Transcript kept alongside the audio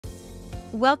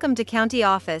Welcome to County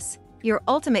Office, your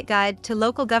ultimate guide to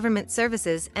local government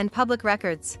services and public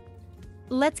records.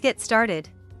 Let's get started.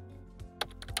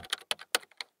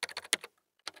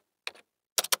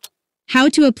 How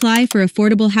to apply for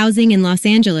affordable housing in Los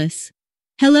Angeles.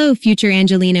 Hello, future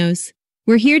Angelinos.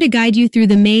 We're here to guide you through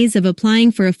the maze of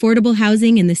applying for affordable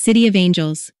housing in the City of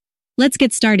Angels. Let's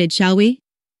get started, shall we?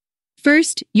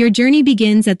 First, your journey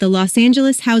begins at the Los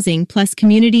Angeles Housing Plus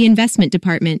Community Investment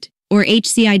Department, or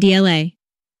HCIDLA.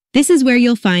 This is where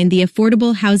you'll find the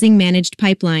Affordable Housing Managed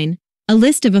Pipeline, a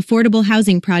list of affordable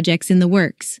housing projects in the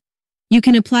works. You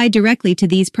can apply directly to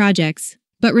these projects,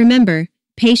 but remember,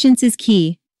 patience is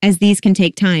key, as these can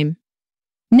take time.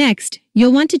 Next,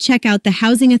 you'll want to check out the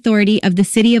Housing Authority of the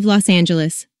City of Los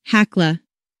Angeles, HACLA.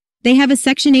 They have a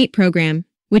Section 8 program,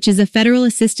 which is a federal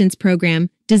assistance program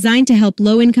designed to help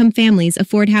low-income families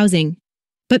afford housing.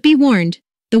 But be warned,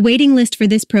 the waiting list for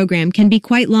this program can be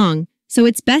quite long, so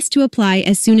it's best to apply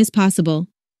as soon as possible.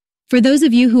 For those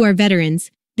of you who are veterans,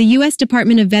 the U.S.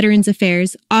 Department of Veterans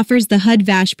Affairs offers the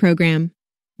HUD-VASH program.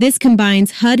 This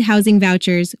combines HUD housing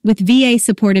vouchers with VA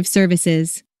supportive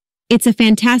services. It's a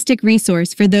fantastic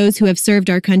resource for those who have served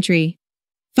our country.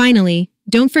 Finally,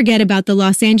 don't forget about the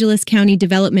Los Angeles County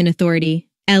Development Authority,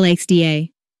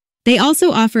 LACDA. They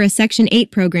also offer a Section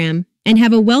 8 program and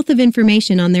have a wealth of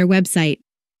information on their website.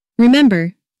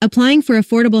 Remember, applying for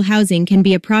affordable housing can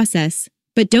be a process,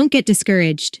 but don't get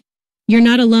discouraged. You're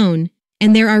not alone,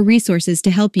 and there are resources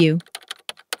to help you.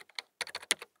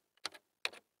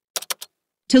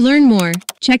 To learn more,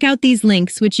 check out these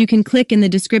links which you can click in the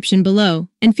description below,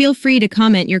 and feel free to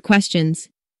comment your questions.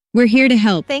 We're here to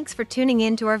help. Thanks for tuning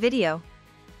in to our video.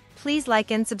 Please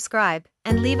like and subscribe,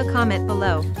 and leave a comment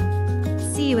below.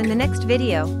 See you in the next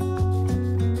video.